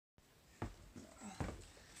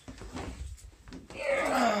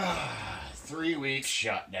3-week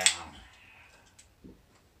shutdown.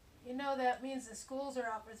 You know that means the schools are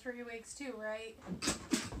out for 3 weeks too, right?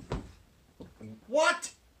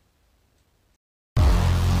 What?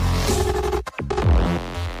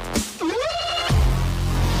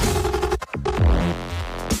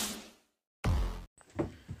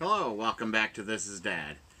 Hello, welcome back to This Is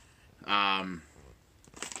Dad.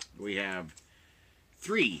 We have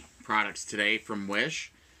 3 products today from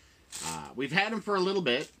Wish. We've had them for a little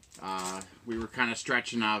bit. We were kind of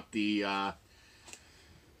stretching out the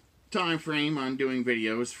time frame on doing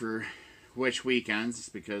videos for Wish weekends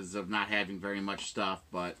because of not having very much stuff,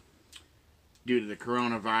 but due to the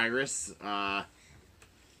coronavirus,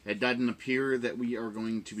 it doesn't appear that we are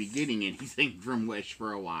going to be getting anything from Wish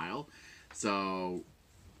for a while. So,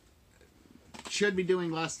 should be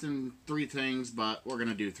doing less than 3 things, but we're going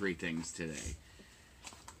to do 3 things today.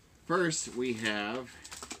 First, we have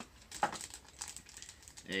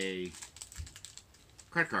a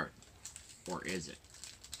credit card. Or is it?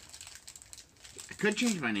 I could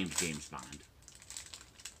change my name to James Bond.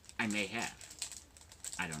 I may have.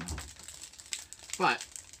 I don't know. But,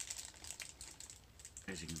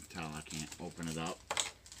 as you can tell, I can't open it up.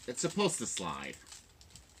 It's supposed to slide.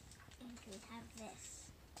 And we have this.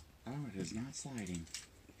 Oh, it is not sliding.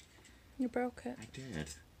 You broke it. I did.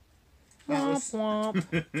 Womp womp.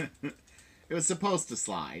 It was supposed to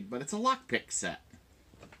slide, but it's a lockpick set.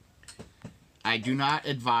 I do not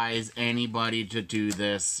advise anybody to do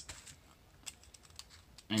this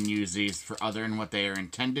and use these for other than what they are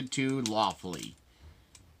intended to lawfully.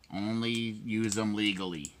 Only use them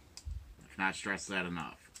legally. I cannot stress that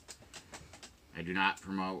enough. I do not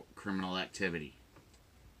promote criminal activity.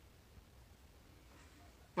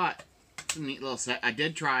 But, it's a neat little set. I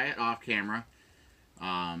did try it off camera.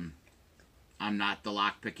 I'm not the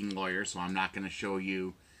lockpicking lawyer, so I'm not going to show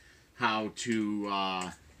you how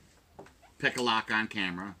to pick a lock on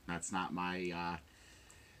camera. That's not my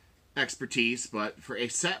expertise. But for a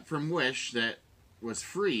set from Wish that was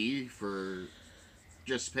free for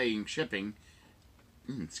just paying shipping,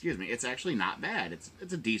 excuse me, it's actually not bad.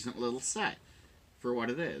 It's a decent little set for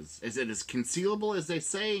what it is. Is it as concealable as they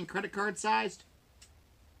say and credit card sized?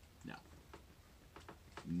 No.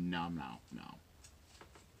 No.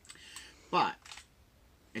 But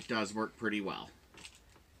it does work pretty well.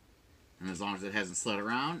 And as long as it hasn't slid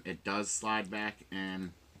around, it does slide back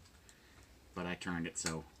in. But I turned it,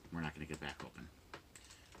 so we're not going to get back open.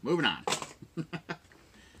 Moving on.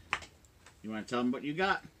 You want to tell them what you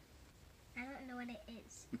got? I don't know what it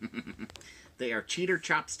is. They are cheater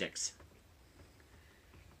chopsticks.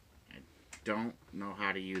 I don't know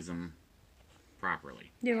how to use them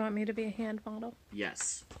properly. Do you want me to be a hand model?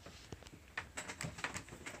 Yes.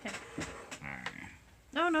 Okay. Alright.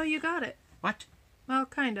 Oh, no, you got it. What? Well,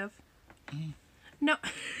 kind of. No.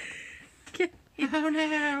 Oh,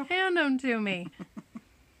 no. Hand them to me.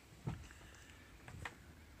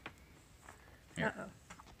 Here. Uh-oh.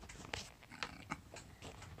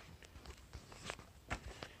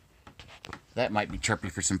 That might be chirpy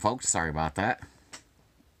for some folks. Sorry about that.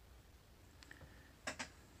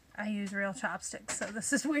 I use real chopsticks, so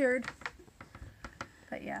this is weird.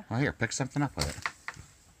 But yeah. Well, here, pick something up with it.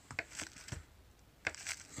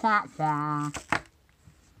 Wah, wah.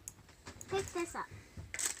 Pick this up.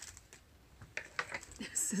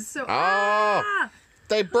 This is so... Oh! Ah!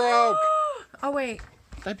 They broke! Oh, wait.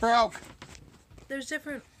 They broke! There's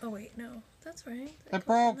different... Oh, wait, no. That's right. They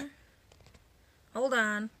broke! Hold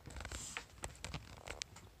on.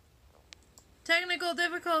 Technical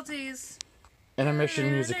difficulties.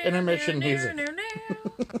 Intermission music. Intermission music.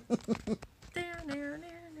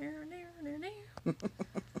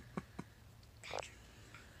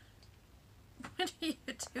 What are you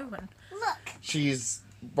doing? Look. She's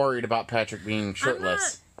worried about Patrick being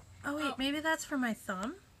shirtless. Oh, wait. Maybe that's for my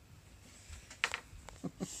thumb?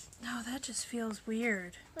 No, that just feels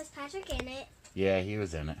weird. Was Patrick in it? Yeah, he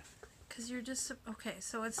was in it. Because you're just... Okay,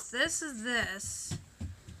 so it's... This is this.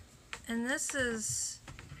 And this is...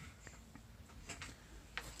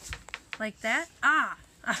 Like that? Ah!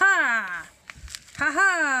 Aha!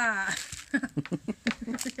 Ha-ha!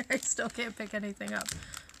 I still can't pick anything up.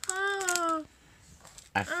 Oh.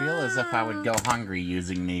 I feel as if I would go hungry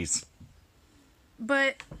using these.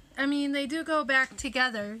 But, I mean, they do go back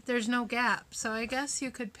together. There's no gap. So I guess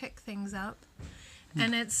you could pick things up.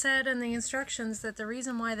 And it said in the instructions that the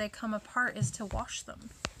reason why they come apart is to wash them.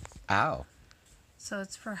 Oh. So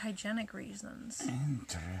it's for hygienic reasons.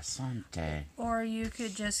 Interessante. Or you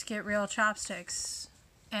could just get real chopsticks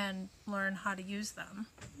and learn how to use them.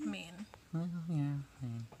 I mean... Well, yeah,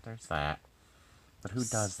 there's that. But who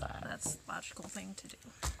does that? That's the logical thing to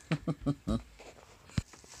do.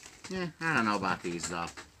 Yeah, I don't know about these though.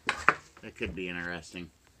 That could be interesting.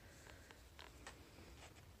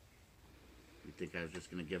 You think I was just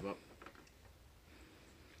going to give up?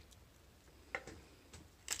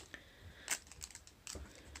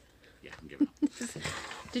 Yeah, I'm giving up.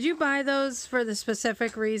 Did you buy those for the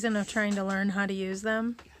specific reason of trying to learn how to use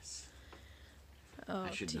them? Yes. Oh,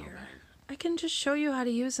 I should know dear. better. I can just show you how to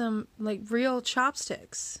use them like real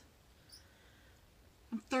chopsticks.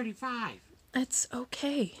 I'm 35. It's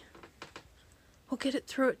okay. We'll get it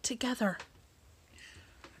through it together.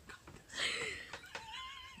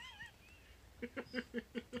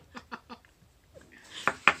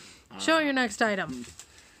 Show your next item.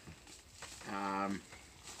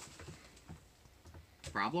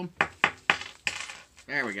 Problem?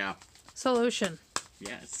 There we go. Solution.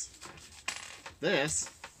 Yes. This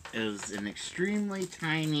is an extremely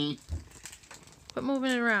tiny Quit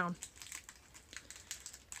moving it around.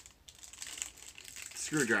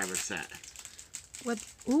 screwdriver set. Would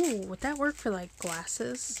that work for like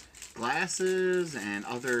glasses? Glasses and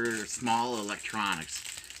other small electronics.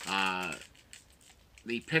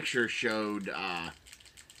 The picture showed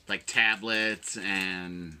like tablets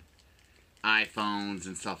and iPhones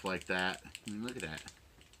and stuff like that. I mean, look at that.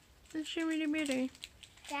 It's shimmy bitty.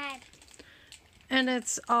 Dad. And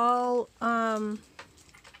it's all in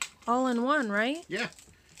one, right? Yeah.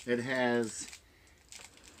 It has,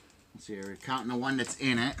 let's see, we're counting the one that's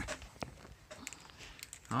in it.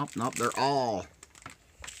 Oh, nope, they're all.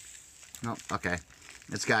 Nope, okay.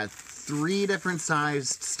 It's got 3 different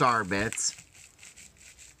sized star bits,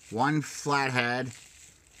 1 flathead,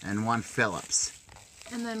 and 1 Phillips.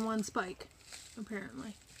 And then 1 spike,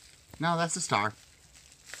 apparently. No, that's a star.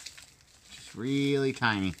 Just really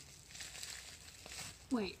tiny.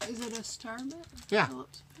 Wait, is it a star bit? Yeah.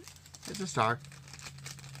 Phillips bit? It's a star.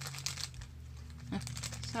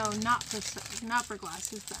 So not for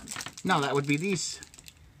glasses then. No, that would be these.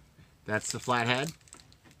 That's the flathead.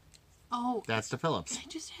 Oh, That's the Phillips. I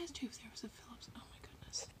just asked you if there was a Phillips. Oh my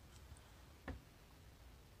goodness.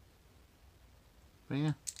 But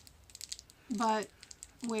yeah. But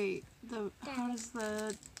wait, how does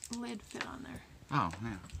the lid fit on there? Oh,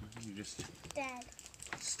 yeah. You just Dad.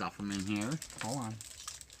 stuff them in here. Hold on.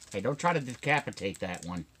 Hey, don't try to decapitate that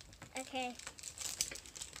one. Okay.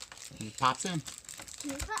 It pops in. Can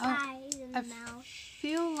you put Oh, eyes in the mouth?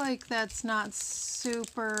 Feel like that's not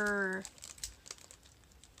super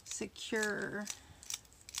secure.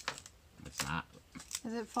 It's not.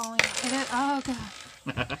 Is it falling? Is it? Oh god.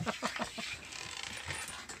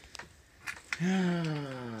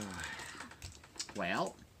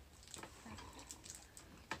 Well,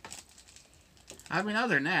 I mean,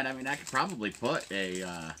 other than that, I mean, I could probably put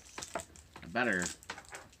a better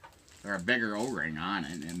or a bigger O-ring on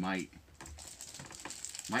it. It might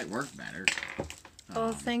work better.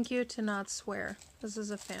 Oh, thank you to not swear. This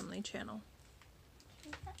is a family channel.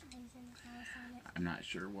 Can you put eyes in the house on it? I'm not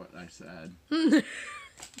sure what I said. Eyes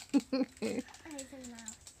in the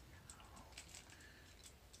mouth.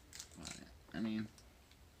 I mean,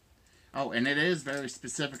 oh, and it is very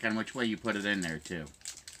specific on which way you put it in there, too.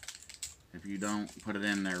 If you don't put it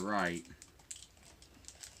in there right,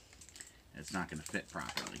 it's not going to fit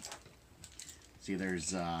properly. See,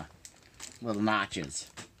 there's little notches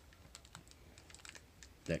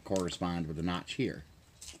that correspond with the notch here.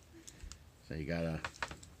 So you gotta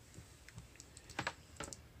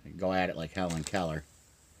go at it like Helen Keller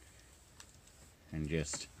and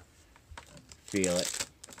just feel it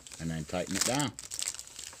and then tighten it down.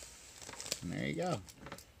 And there you go.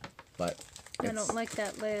 But I don't like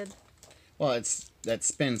that lid. well, that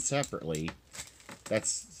spins separately.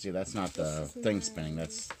 That's not the thing spinning.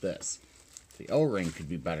 That's this. The O-ring could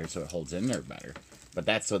be better so it holds in there better. But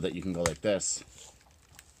that's so that you can go like this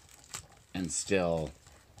and still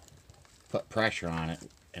put pressure on it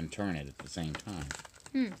and turn it at the same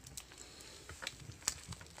time.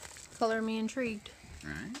 Color me intrigued.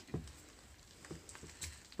 Alright.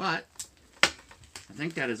 But I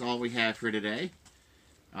think that is all we have for today.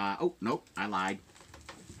 Oh, nope, I lied.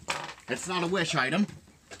 It's not a wish item.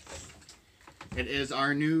 It is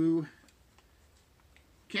our new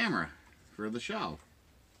camera for the show.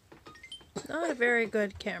 Not a very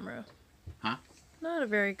good camera. Huh? Not a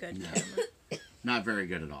very good camera. Not very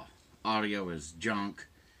good at all. Audio is junk.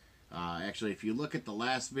 Actually, if you look at the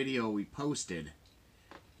last video we posted,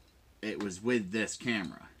 it was with this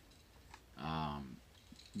camera.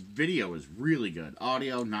 Video is really good.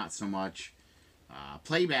 Audio, not so much.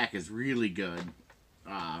 Playback is really good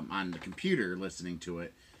on the computer listening to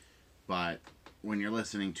it. But when you're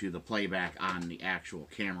listening to the playback on the actual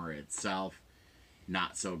camera itself,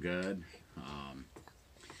 not so good.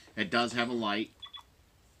 It does have a light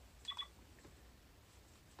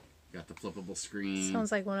Got the flippable screen.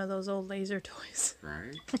 Sounds like one of those old laser toys.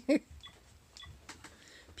 Right?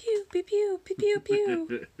 Pew, pew, pew, pew, pew,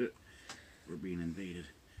 pew. We're being invaded.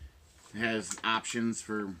 It has options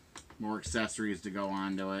for more accessories to go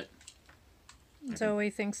onto it. Zoe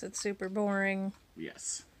thinks it's super boring.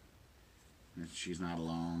 Yes. And she's not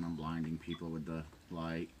alone. I'm blinding people with the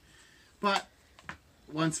light. But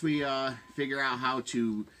once we figure out how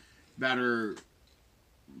to better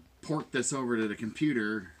port this over to the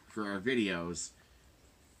computer for our videos,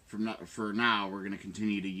 for now we're going to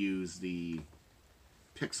continue to use the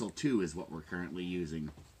Pixel 2 is what we're currently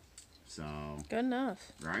using. So, Good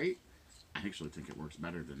enough. right? I actually think it works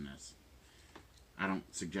better than this. I don't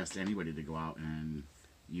suggest anybody to go out and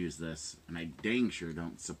use this, and I dang sure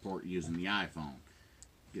don't support using the iPhone.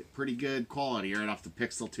 Get pretty good quality right off the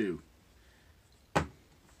Pixel 2.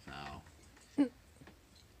 So,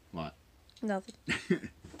 what? Nothing.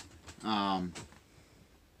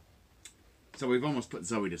 So we've almost put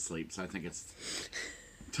Zoe to sleep, so I think it's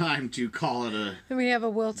time to call it a... And we have a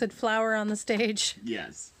wilted flower on the stage.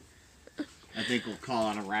 Yes. I think we'll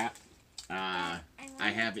call it a wrap. I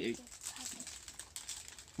have it.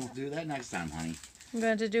 We'll do that next time, honey. I'm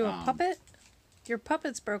going to do a puppet? Your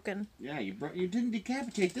puppet's broken. Yeah, you didn't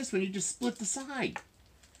decapitate this one. You just split the side.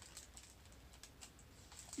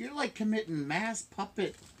 You're like committing mass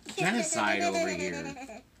puppet genocide over here.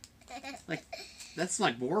 Like, that's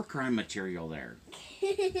like war crime material there.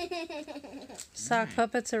 Sock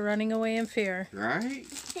puppets are running away in fear. Right?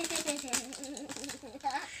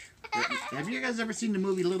 Have you guys ever seen the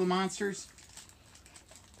movie Little Monsters?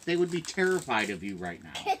 They would be terrified of you right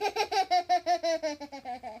now.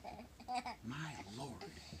 My Lord.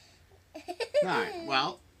 Alright,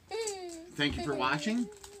 well, thank you for watching.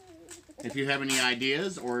 If you have any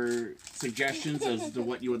ideas or suggestions as to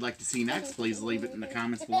what you would like to see next, please leave it in the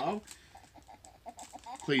comments below.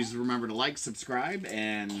 Please remember to like, subscribe,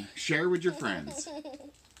 and share with your friends.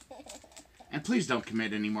 And please don't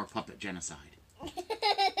commit any more puppet genocide.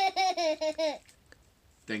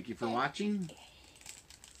 Thank you for watching,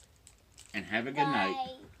 and have a good night.